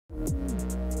What's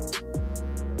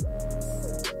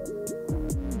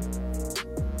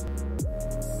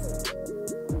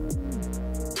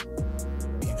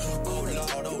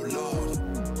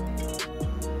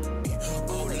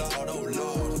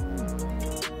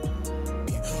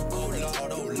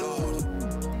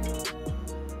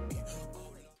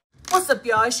up,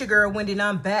 y'all? It's your girl Wendy, and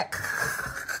I'm back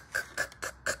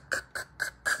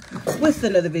with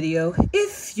another video.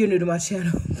 If you're new to my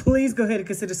channel, please go ahead and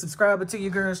consider subscribing to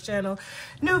your girl's channel.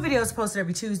 New videos posted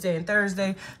every Tuesday and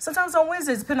Thursday, sometimes on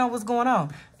Wednesdays, depending on what's going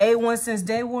on. A1 since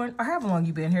day one, or however long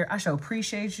you've been here. I sure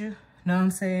appreciate you. Know what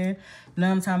I'm saying? Know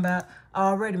what I'm talking about?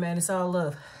 Already, man, it's all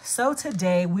love. So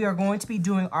today we are going to be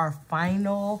doing our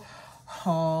final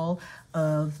haul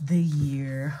of the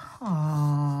year.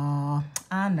 Aww,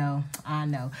 I know.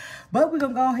 But we're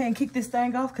gonna go ahead and kick this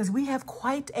thing off because we have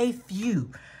quite a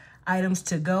few items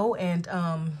to go, and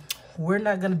we're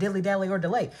not gonna dilly-dally or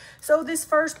delay. So this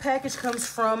first package comes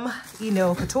from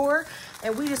Enail Couture,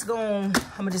 and I'm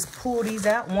gonna just pull these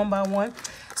out one by one.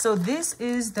 So this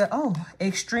is the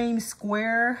extreme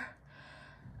square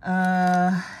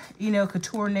Enail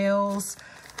Couture nails.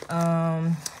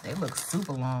 They look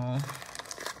super long.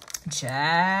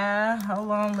 Child,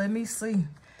 hold on, let me see.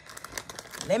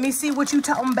 Let me see what you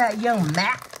talking about, young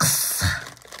Max.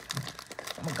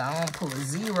 I'm gonna go and pull a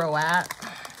 0 out.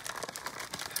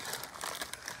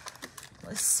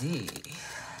 Let's see.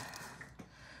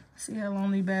 See how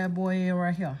long the bad boy is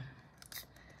right here.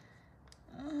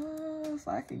 If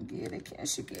I can get it, can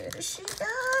she get it? She got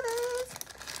it.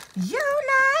 You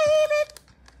name it.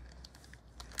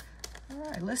 All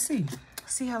right, let's see.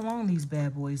 See how long these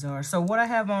bad boys are. So what I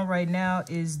have on right now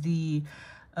is the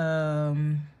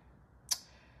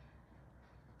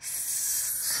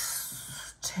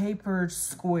tapered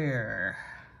square.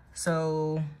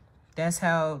 So that's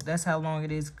how long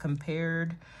it is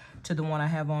compared to the one I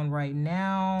have on right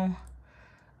now.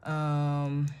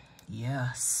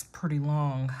 Yes, pretty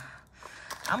long.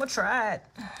 I'm gonna try it.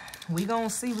 We gonna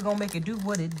see. We gonna make it do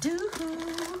what it do.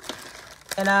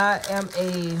 And I am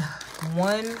a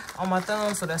 1 on my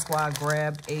thumb, so that's why I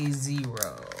grabbed a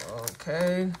 0.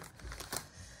 Okay.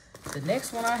 The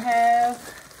next one I have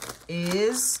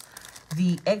is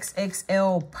the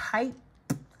XXL pipe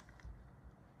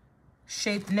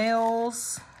shaped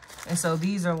nails. And so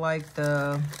these are like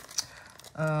the,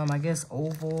 I guess,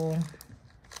 oval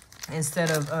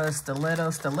instead of stiletto.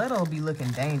 Stiletto will be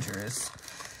looking dangerous.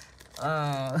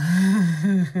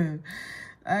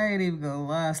 I ain't even gonna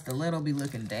lie, stiletto be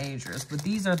looking dangerous. But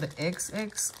these are the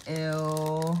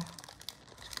XXL.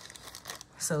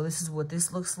 So this is what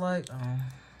this looks like.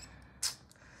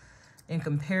 In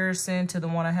comparison to the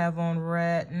one I have on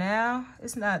right now,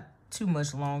 it's not too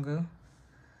much longer.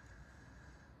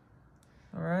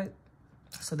 All right.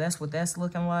 So that's what that's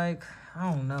looking like. I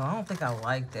don't know. I don't think I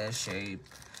like that shape.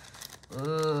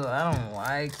 Ugh, I don't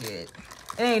like it.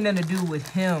 It ain't nothing to do with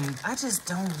him. I just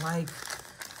don't like...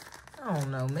 I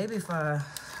don't know, maybe if I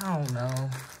don't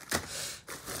know.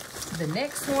 The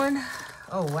next one,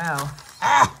 oh wow,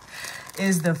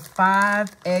 is the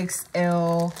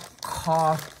 5XL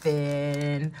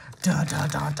coffin. Dun, dun,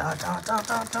 dun, dun, dun, dun,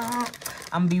 dun, dun.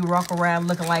 I'm gonna be rocking around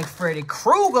looking like Freddy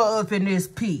Krueger up in this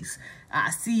piece.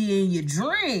 I see you in your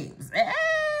dreams. Hey,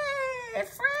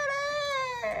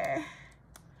 Freddy.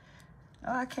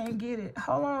 Oh, I can't get it.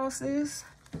 Hold on, sis.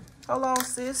 Hold on,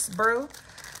 sis, bro.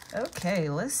 Okay,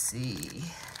 let's see.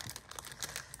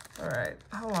 All right,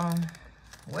 hold on.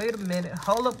 Wait a minute.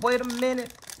 Hold up, wait a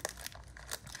minute.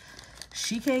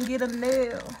 She can't get a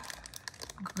nail.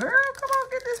 Girl, come on,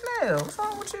 get this nail. What's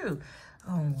wrong with you?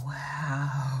 Oh,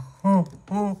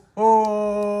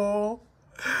 wow.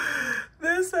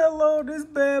 That's how long this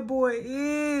bad boy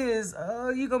is. Oh,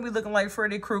 you're going to be looking like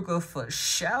Freddy Krueger for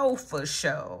sure, for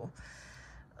sure.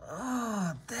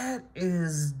 Oh, that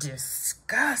is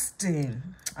disgusting.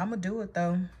 I'm going to do it,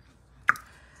 though.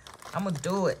 I'm going to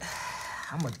do it.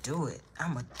 I'm going to do it.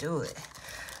 I'm going to do it.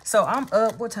 So, I'm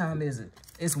up. What time is it?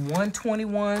 It's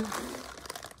 1:21,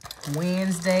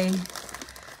 Wednesday,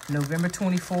 November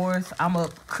 24th. I'm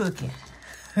up cooking.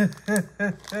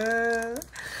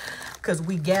 Because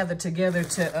we gathered together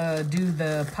to do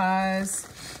the pies.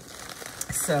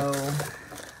 So,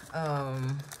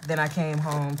 then I came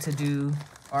home to do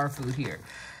our food here.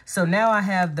 So now I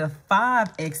have the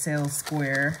 5XL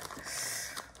square.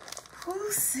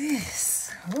 Who's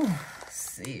sis? Ooh,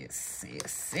 sis.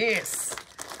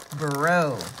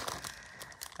 Bro.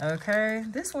 Okay,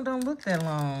 this one don't look that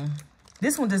long.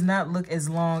 This one does not look as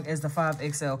long as the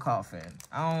 5XL coffin.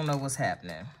 I don't know what's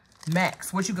happening.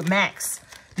 Max, what you got? Max,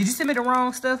 Did you send me the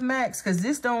wrong stuff, Max? Because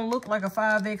this don't look like a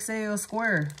 5XL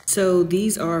square. So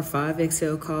these are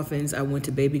 5XL coffins. I went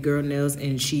to Baby Girl Nails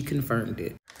and she confirmed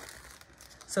it.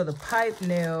 So the pipe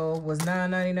nail was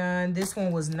 $9.99. This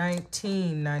one was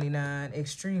 $19.99.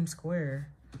 Extreme square.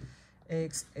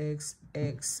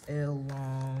 XXXL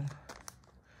long.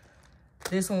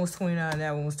 This one was $29.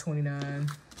 That one was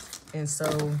 $29. And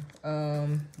so,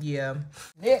 yeah.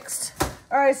 Next.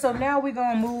 All right, so now we're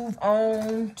gonna move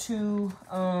on to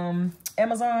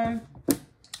Amazon.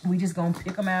 We just gonna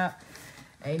pick them out.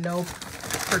 Ain't no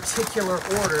particular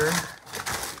order.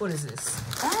 What is this?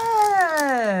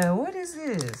 Ah, what is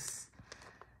this?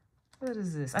 What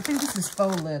is this? I think this is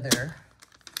faux leather.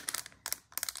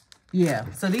 Yeah,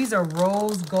 so these are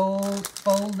rose gold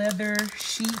faux leather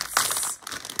sheets.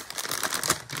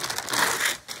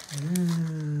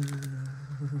 Ooh.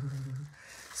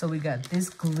 So we got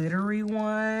this glittery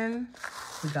one.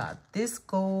 We got this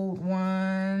gold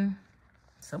one.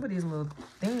 Some of these a little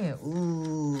thin.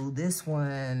 Ooh, this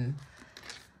one.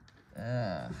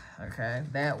 Okay,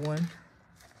 that one.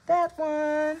 That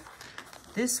one.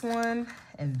 This one.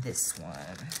 And this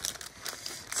one.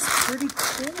 It's pretty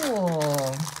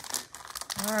cool.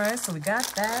 All right, so we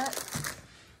got that.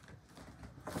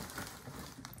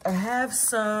 I have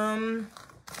some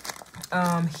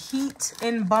heat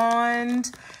and bond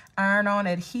iron-on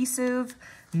adhesive,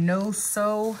 no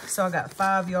sew. So I got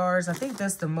 5 yards. I think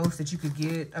that's the most that you could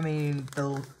get. I mean,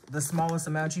 the smallest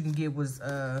amount you can get was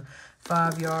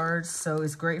 5 yards. So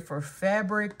it's great for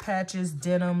fabric, patches,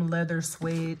 denim, leather,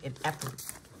 suede, and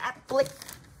appliques.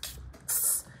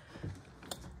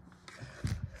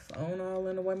 Phone all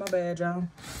in the way, my bad, y'all.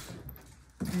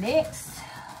 Next.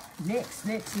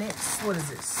 What is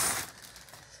this?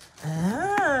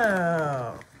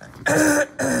 Oh.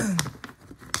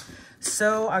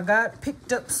 So I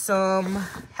picked up some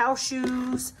house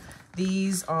shoes.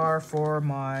 These are for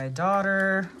my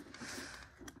daughter.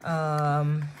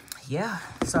 Yeah,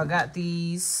 so I got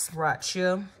these right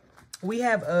here. We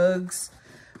have Uggs,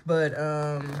 but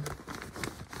I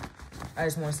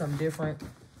just want something different.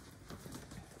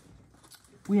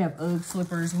 We have Ugg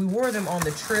slippers. We wore them on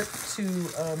the trip to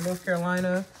North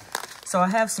Carolina. So I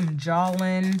have some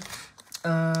Jolin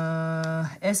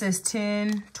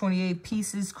SS10, 28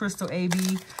 pieces, Crystal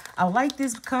AB. I like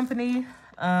this company.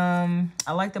 I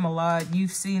like them a lot.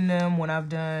 You've seen them when I've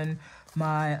done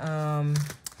my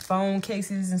phone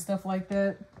cases and stuff like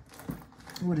that.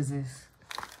 What is this?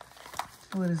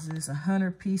 What is this?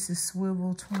 100 pieces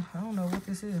swivel. 20. I don't know what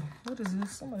this is. What is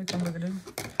this? Somebody come look at this.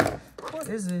 What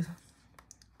is this?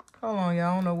 Hold on,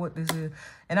 y'all. I don't know what this is.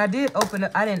 And I did open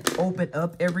it. I didn't open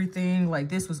up everything. Like,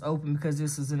 this was open because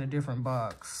this was in a different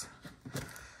box.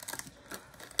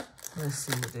 Let's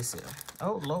see what this is.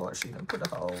 Oh, Lord. She done put a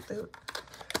hole through it.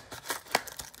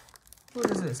 What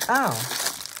is this? Oh.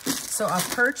 So, I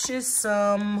purchased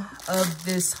some of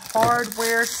this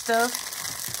hardware stuff.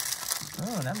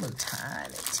 Oh, that looks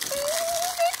tiny.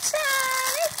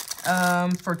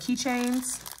 Tiny. For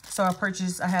keychains. So, I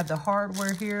have the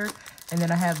hardware here. And then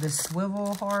I have the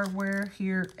swivel hardware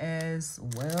here as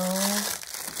well.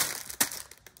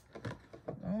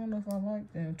 I don't know if I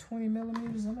like them. 20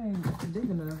 millimeters. That ain't big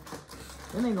enough.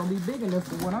 That ain't gonna be big enough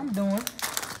for what I'm doing.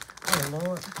 Oh,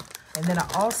 Lord. And then I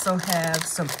also have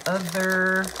some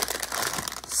other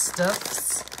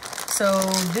stuffs. So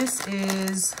this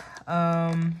is,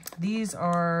 these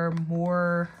are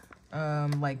more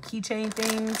like keychain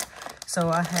things. So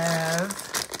I have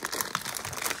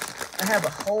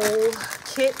a whole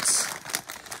kit.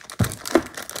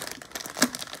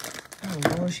 Oh,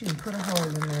 Lord, she didn't put a hole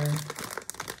in there.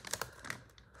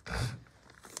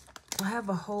 I have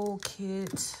a whole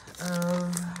kit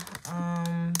of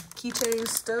keychain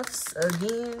stuffs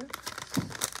again.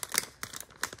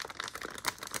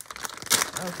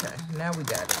 Okay, now we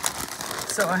got it.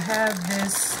 So I have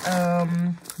this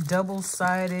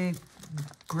double-sided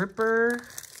gripper.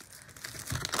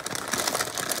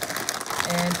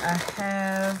 And I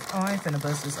have, oh, I ain't finna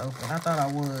bust this open. I thought I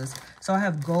was. So I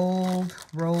have gold,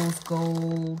 rose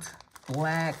gold,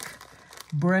 black,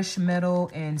 brush metal,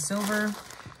 and silver.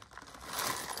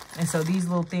 And so these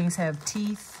little things have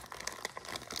teeth.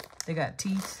 They got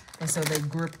teeth. And so they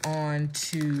grip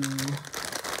onto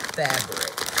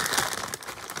fabric.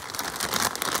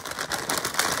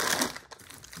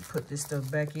 Put this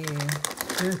stuff back in. Okay.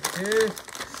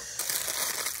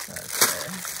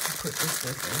 Put this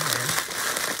stuff in here.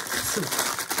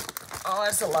 Oh,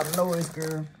 that's a lot of noise,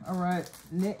 girl. All right,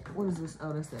 Nick, what is this?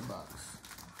 Oh, that's that box.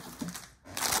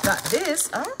 Got this.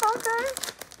 Oh, okay.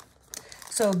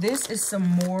 So this is some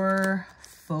more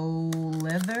faux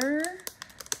leather.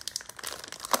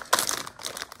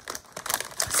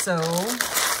 So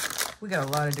we got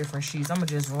a lot of different sheets. I'm gonna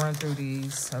just run through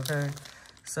these, okay?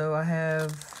 So I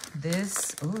have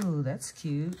this. Ooh, that's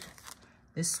cute.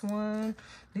 This one.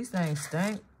 These things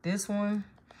stink. This one.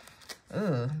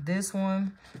 Ugh. This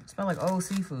one. Smell like old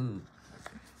seafood.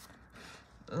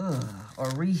 Ugh. Or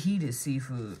reheated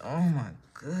seafood. Oh my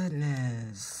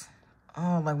goodness.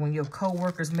 Oh, like when your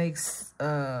co-workers make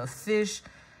fish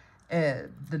at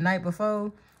the night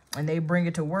before and they bring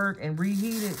it to work and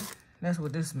reheat it. That's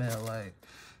what this smells like.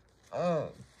 Oh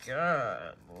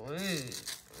God.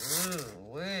 Wait.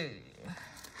 Wait.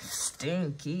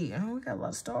 Stinky. Oh, we got a lot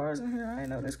of stars in here. I didn't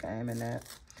know this came in that.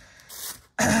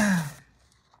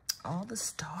 All the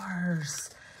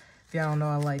stars. If y'all don't know,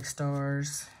 I like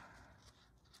stars.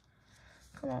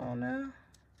 Come on now.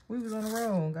 We was on the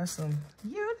road. Got some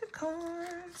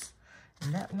unicorns.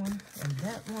 And that one. And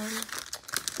that one.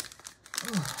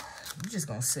 Ooh, you just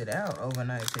gonna sit out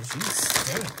overnight because you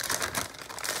stink.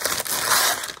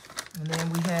 And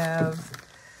then we have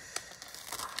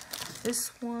this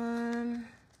one.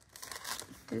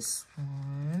 This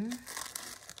one.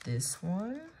 This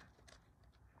one.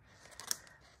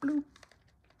 Bloop.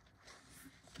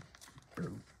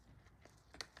 Bloop.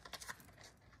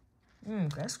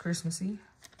 That's Christmassy.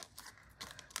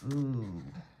 Ooh.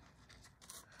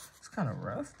 It's kind of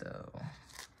rough, though.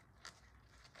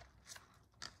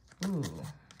 Ooh,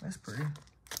 that's pretty.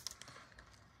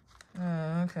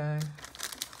 Okay.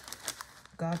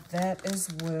 Got that as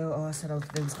well. Oh, I said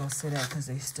they was going to sit out because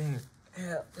they stink.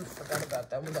 Yeah, I forgot about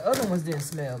that one. The other ones didn't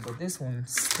smell, but this one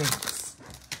stinks.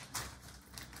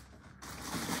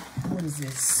 What is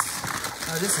this?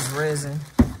 Oh, this is resin.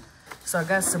 So I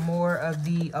got some more of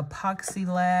the Epoxy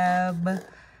Lab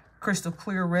crystal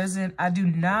clear resin. I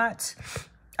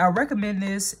recommend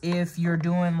this if you're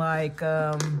doing like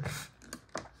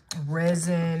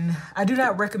resin. I do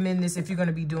not recommend this if you're going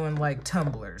to be doing like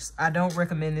tumblers. I don't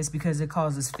recommend this because it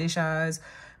causes fish eyes.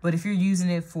 But if you're using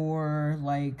it for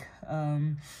like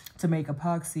to make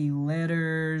epoxy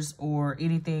letters or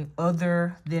anything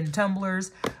other than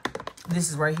tumblers, this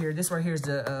is right here. This right here is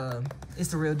the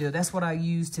it's the real deal. That's what I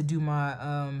use to do my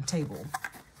table.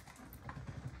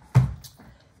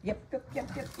 Yep. What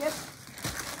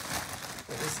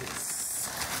is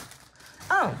this?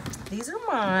 Oh, these are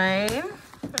mine.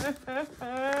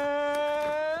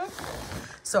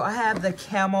 So I have the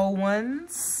camo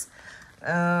ones.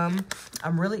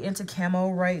 I'm really into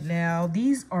camo right now.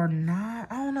 These are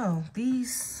not, I don't know.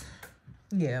 These,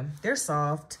 yeah, they're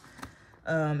soft.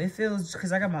 It feels,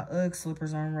 because I got my UGG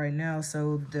slippers on right now,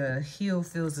 so the heel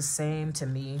feels the same to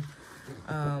me.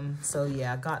 So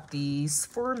yeah, I got these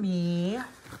for me.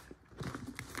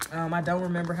 I don't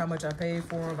remember how much I paid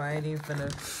for them. I ain't even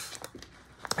finna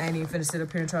sit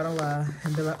up here and try to lie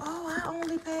and be like, oh, I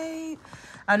only paid.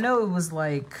 I know it was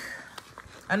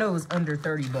under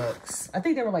 30 bucks. I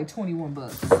think they were like 21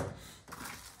 bucks.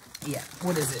 Yeah,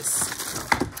 what is this?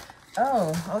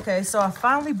 Oh, okay. So I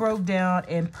finally broke down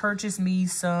and purchased me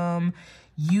some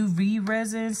UV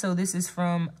resin. So this is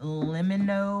from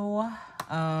Lemino.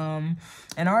 And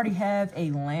I already have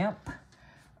a lamp.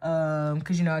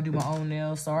 Cause you know, I do my own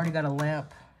nails. So I already got a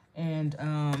lamp. And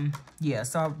yeah,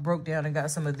 so I broke down and got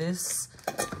some of this.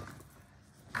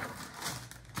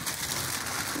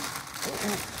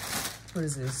 What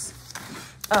is this?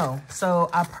 Oh, so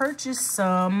I purchased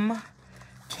some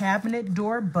cabinet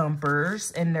door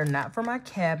bumpers, and they're not for my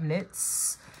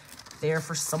cabinets. They're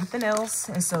for something else.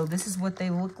 And so this is what they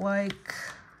look like.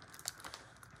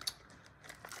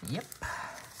 Yep.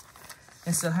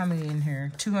 And so how many in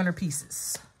here? 200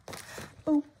 pieces.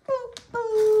 Boop, boop,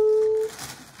 boop.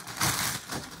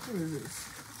 What is this?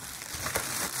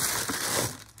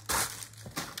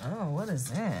 Oh, what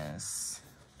is this?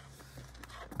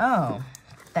 Oh,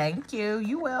 thank you.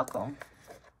 You're welcome.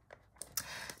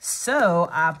 So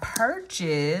I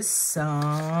purchased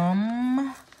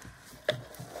some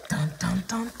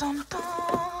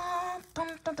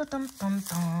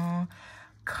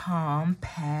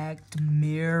compact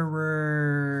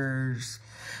mirrors.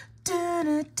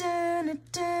 And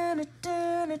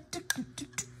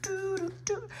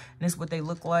this is what they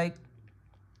look like.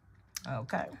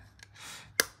 Okay.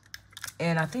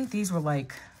 And I think these were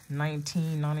like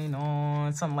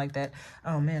 $19.99, something like that.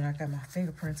 Oh man, I got my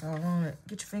fingerprints all on it.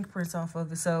 Get your fingerprints off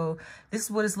of it. So this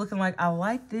is what it's looking like. I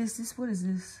like this. What is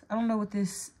this? I don't know what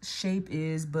this shape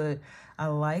is, but I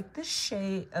like the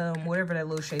shape. Whatever that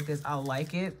little shape is, I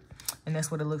like it. And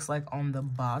that's what it looks like on the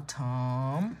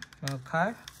bottom.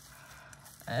 Okay.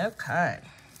 Okay.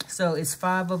 So it's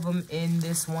 5 of them in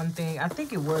this one thing. I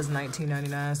think it was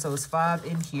 $19.99. So it's 5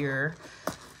 in here.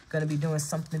 Gonna be doing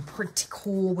something pretty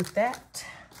cool with that.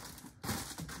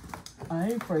 I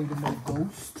ain't afraid of no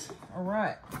ghosts. All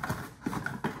right.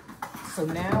 So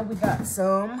now we got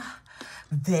some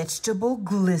vegetable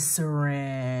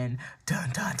glycerin. Dun,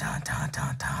 dun, dun, dun,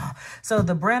 dun, dun. So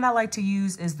the brand I like to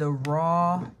use is the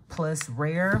Raw Plus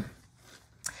Rare.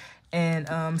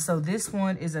 And so this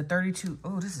one is a 32.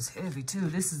 Oh, this is heavy too.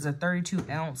 This is a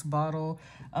 32-ounce bottle.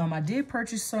 I did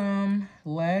purchase some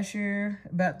last year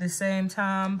about the same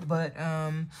time, but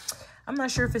I'm not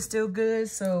sure if it's still good.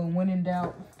 So when in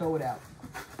doubt, throw it out.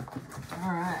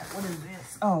 All right, what is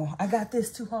this? Oh, I got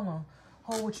this too. Hold on.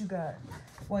 Hold what you got.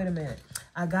 Wait a minute.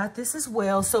 I got this as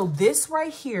well. So this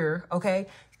right here, okay,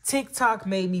 TikTok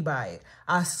made me buy it.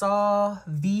 I saw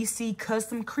VC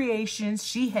Custom Creations.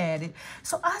 She had it.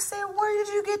 So I said, where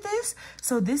did you get this?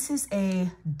 So this is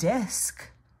a desk.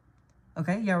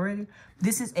 Okay, y'all ready?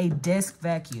 This is a desk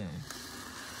vacuum.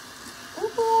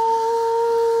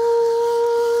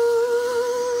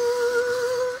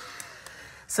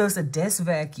 So it's a desk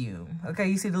vacuum. Okay,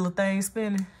 you see the little thing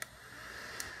spinning?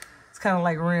 It's kind of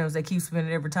like rims. They keep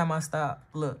spinning every time I stop.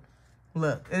 Look.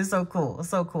 Look, it's so cool. It's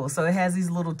so cool. So it has these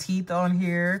little teeth on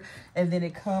here, and then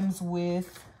it comes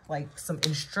with like some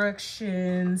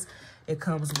instructions. It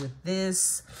comes with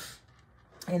this,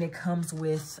 and it comes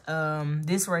with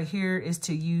this right here is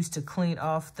to use to clean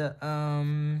off the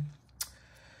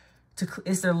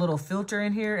it's their little filter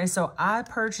in here. And so I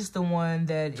purchased the one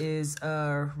that is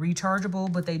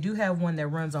rechargeable, but they do have one that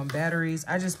runs on batteries.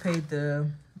 I just paid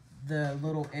the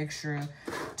little extra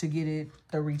to get it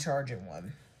the recharging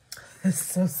one.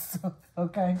 So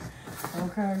okay,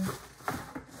 hold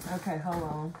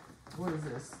on. What is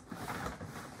this?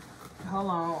 Hold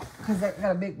on, because I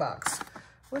got a big box.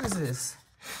 What is this?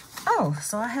 Oh,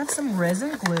 so I have some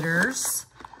resin glitters.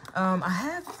 No,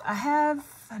 I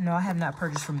have not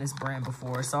purchased from this brand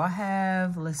before. So I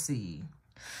have, let's see,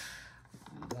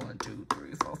 1, 2,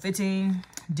 3, 4, 15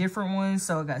 different ones.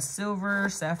 So I got silver,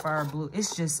 sapphire, blue.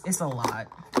 It's a lot.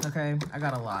 Okay, I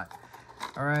got a lot.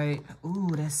 All right.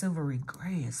 Ooh, that silvery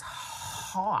gray is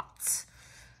hot.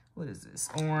 What is this?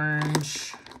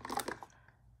 Orange,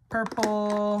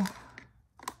 purple,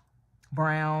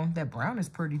 brown. That brown is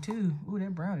pretty too. Ooh,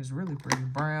 that brown is really pretty.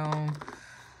 Brown,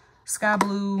 sky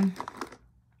blue,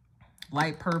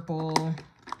 light purple,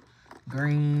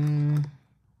 green.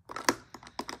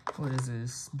 What is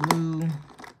this? Blue,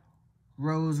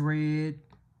 rose red.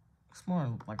 It's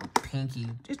more like a pinky.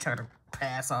 Just try to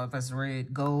pass off as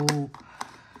red. Gold,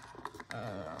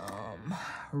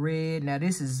 red. Now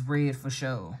this is red for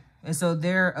sure. And so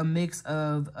they're a mix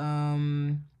of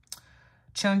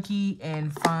chunky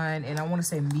and fine, and I want to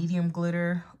say medium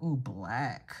glitter. Ooh,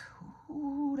 black.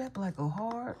 Ooh, that black go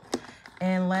hard.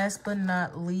 And last but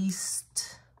not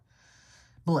least,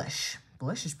 blush.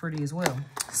 Blush is pretty as well.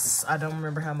 I don't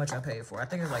remember how much I paid for. I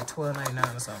think it's like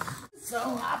 $12.99 or something. So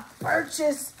I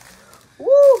purchased. Woo!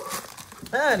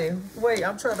 Honey, wait,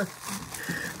 I'm trying to,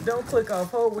 don't click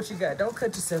off. Hold what you got. Don't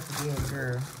cut yourself again,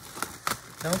 girl.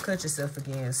 Don't cut yourself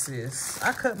again, sis.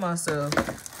 I cut myself,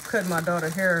 cut my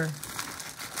daughter's hair.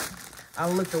 I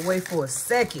looked away for a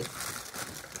second.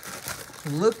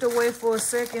 Looked away for a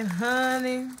second,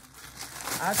 honey.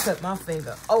 I cut my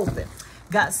finger open.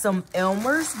 Got some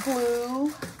Elmer's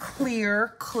glue,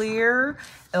 clear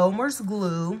Elmer's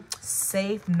glue,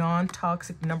 safe,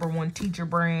 non-toxic, #1 teacher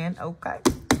brand. Okay.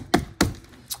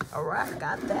 All right,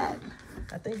 got that.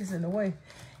 I think it's in the way.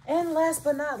 And last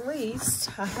but not least,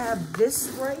 I have this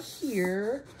right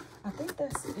here. I think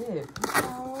that's it.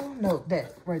 Oh, no,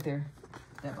 that right there,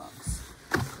 that box.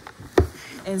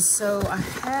 And so I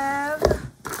have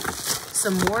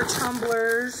some more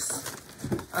tumblers,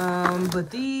 but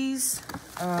these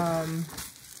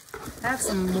have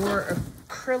some more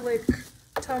acrylic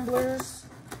tumblers,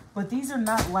 but these are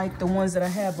not like the ones that I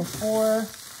had before.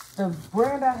 The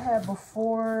brand I had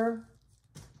before,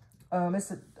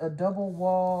 it's a double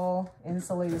wall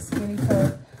insulated skinny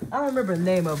cup. I don't remember the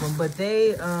name of them, but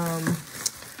they, I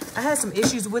had some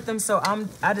issues with them, so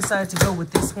I decided to go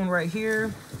with this one right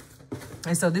here.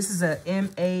 And so this is a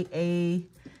MAA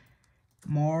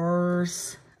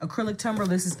Mars acrylic tumbler.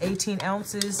 This is 18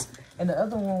 ounces, and the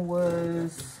other one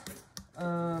was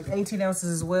 18 ounces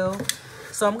as well.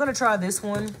 So I'm gonna try this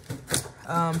one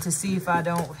to see if I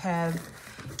don't have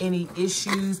any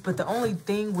issues. But the only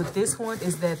thing with this one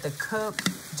is that the cup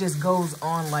just goes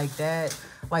on like that.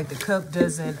 Like the cup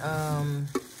doesn't,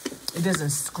 it doesn't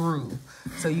screw.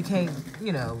 So you can't,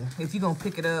 you know, if you're gonna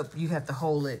pick it up, you have to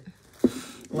hold it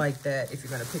like that if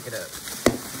you're gonna pick it up.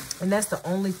 And that's the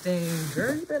only thing,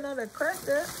 girl, you better not crack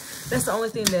that. That's the only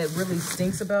thing that really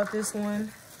stinks about this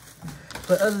one.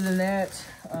 But other than that,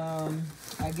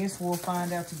 I guess we'll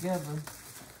find out together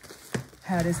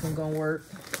how this one gonna work.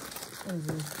 What is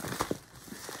this?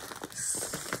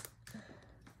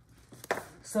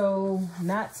 So,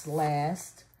 not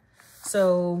last.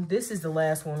 So, this is the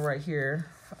last one right here.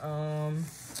 And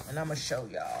I'm going to show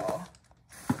y'all.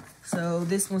 So,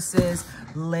 this one says,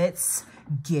 let's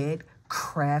get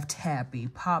craft happy.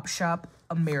 Pop Shop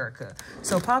America.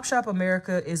 So, Pop Shop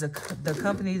America is the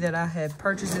company that I have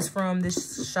purchased this from.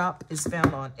 This shop is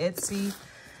found on Etsy.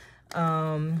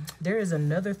 There is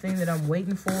another thing that I'm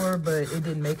waiting for, but it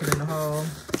didn't make it in the haul.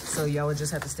 So, y'all would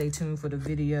just have to stay tuned for the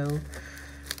video.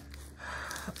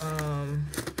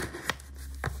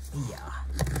 Yeah.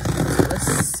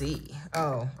 Let's see.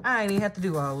 Oh, I ain't even have to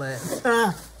do all that.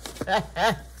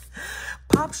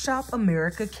 Pop Shop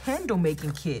America candle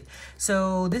making kit.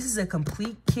 So this is a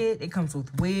complete kit. It comes with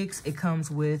wicks. It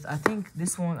comes with, I think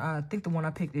this one, I think the one I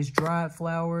picked is dried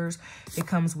flowers. It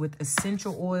comes with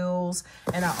essential oils.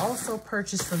 And I also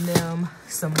purchased from them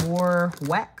some more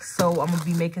wax. So I'm going to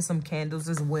be making some candles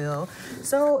as well.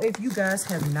 So if you guys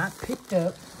have not picked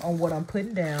up on what I'm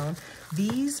putting down,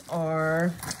 these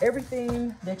are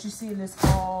everything that you see in this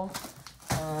haul,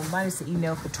 minus the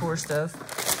Enail Couture stuff.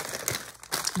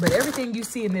 But everything you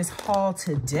see in this haul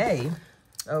today,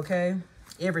 okay,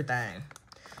 everything.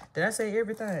 Did I say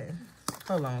everything?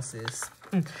 Hold on, sis.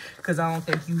 Because I don't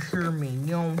think you hear me.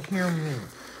 You don't hear me.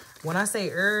 When I say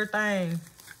everything,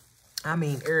 I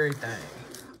mean everything.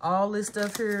 All this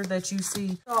stuff here that you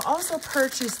see. I also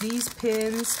purchased these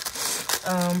pins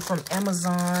from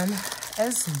Amazon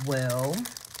as well.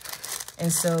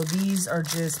 And so these are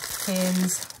just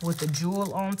pins with a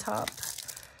jewel on top.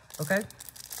 Okay.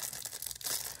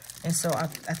 And so I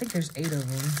think there's 8 of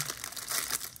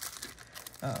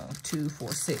them. 2,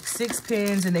 4, 6. 6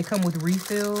 pins, and they come with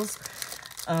refills.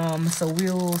 So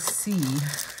we'll see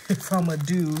if I'm going to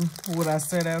do what I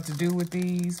set out to do with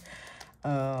these.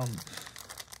 I'm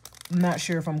not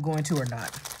sure if I'm going to or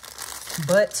not.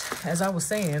 But as I was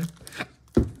saying,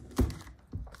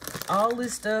 all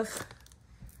this stuff,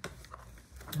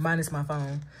 minus my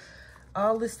phone,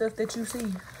 all this stuff that you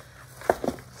see,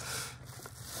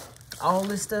 all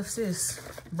this stuff, sis,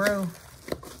 bro,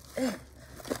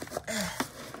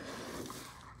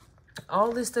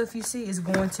 all this stuff you see is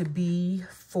going to be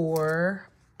for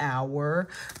our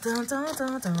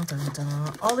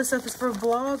all this stuff is for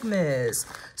Vlogmas.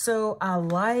 So I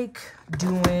like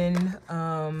doing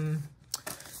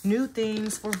new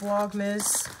things for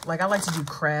Vlogmas. Like I like to do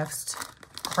crafts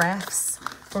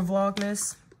for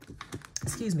Vlogmas.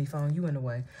 Excuse me, phone, you in the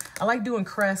way. I like doing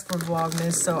crafts for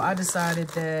Vlogmas, so I decided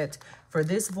that for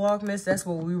this Vlogmas, that's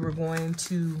what we were going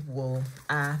to, well,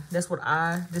 that's what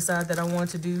I decided that I wanted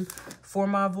to do for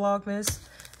my Vlogmas.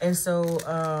 And so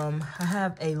I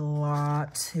have a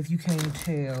lot, if you can't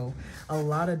tell, a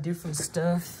lot of different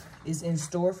stuff is in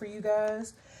store for you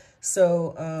guys.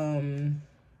 So,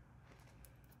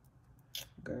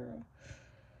 girl,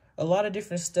 a lot of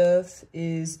different stuff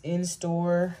is in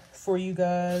store for you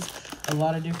guys. A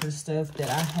lot of different stuff that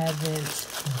I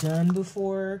haven't done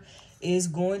before is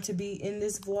going to be in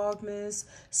this Vlogmas.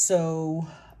 So,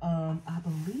 I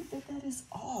believe that is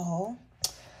all.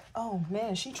 Oh,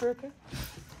 man, she tripping.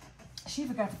 She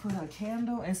forgot to put her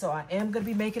candle. And so I am going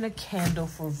to be making a candle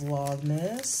for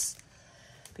Vlogmas.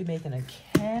 Be making a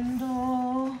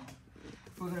candle.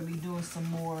 We're going to be doing some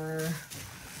more,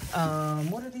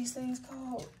 what are these things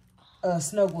called?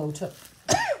 Snow globe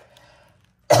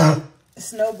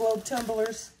snow globe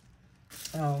tumblers.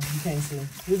 Oh, you can't see.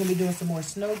 We're going to be doing some more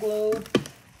snow globe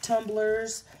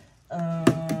tumblers.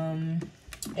 And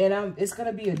it's going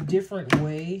to be a different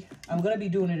way. I'm going to be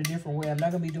doing it a different way. I'm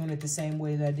not going to be doing it the same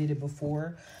way that I did it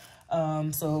before.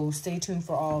 So stay tuned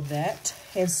for all that.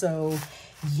 And so,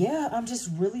 yeah, I'm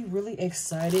just really, really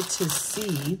excited to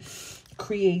see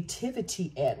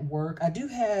creativity at work. I do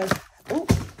have,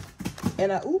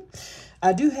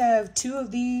 I do have 2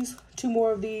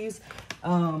 more of these.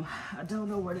 I don't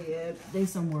know where they at. They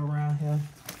somewhere around here.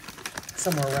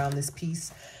 Somewhere around this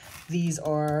piece. These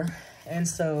are, and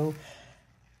so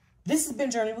this has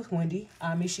been Journey with Wendy.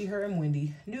 I'm me, she, her, and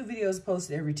Wendy. New videos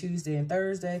posted every Tuesday and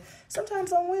Thursday.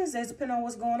 Sometimes on Wednesdays, depending on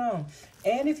what's going on.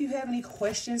 And if you have any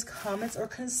questions, comments, or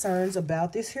concerns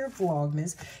about this here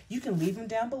Vlogmas, you can leave them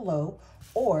down below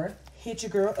or hit your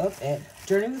girl up at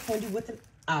Journeywithwendi with an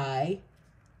I,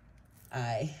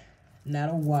 not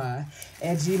a Y,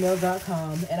 at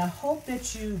gmail.com. And I hope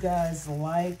that you guys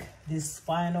like this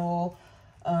final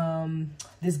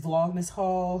this Vlogmas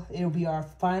haul. It'll be our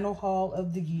final haul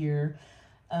of the year.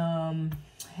 And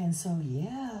so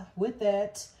yeah, with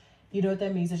that, you know what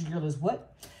that means. That your girl is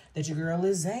what? That your girl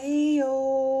is Enail.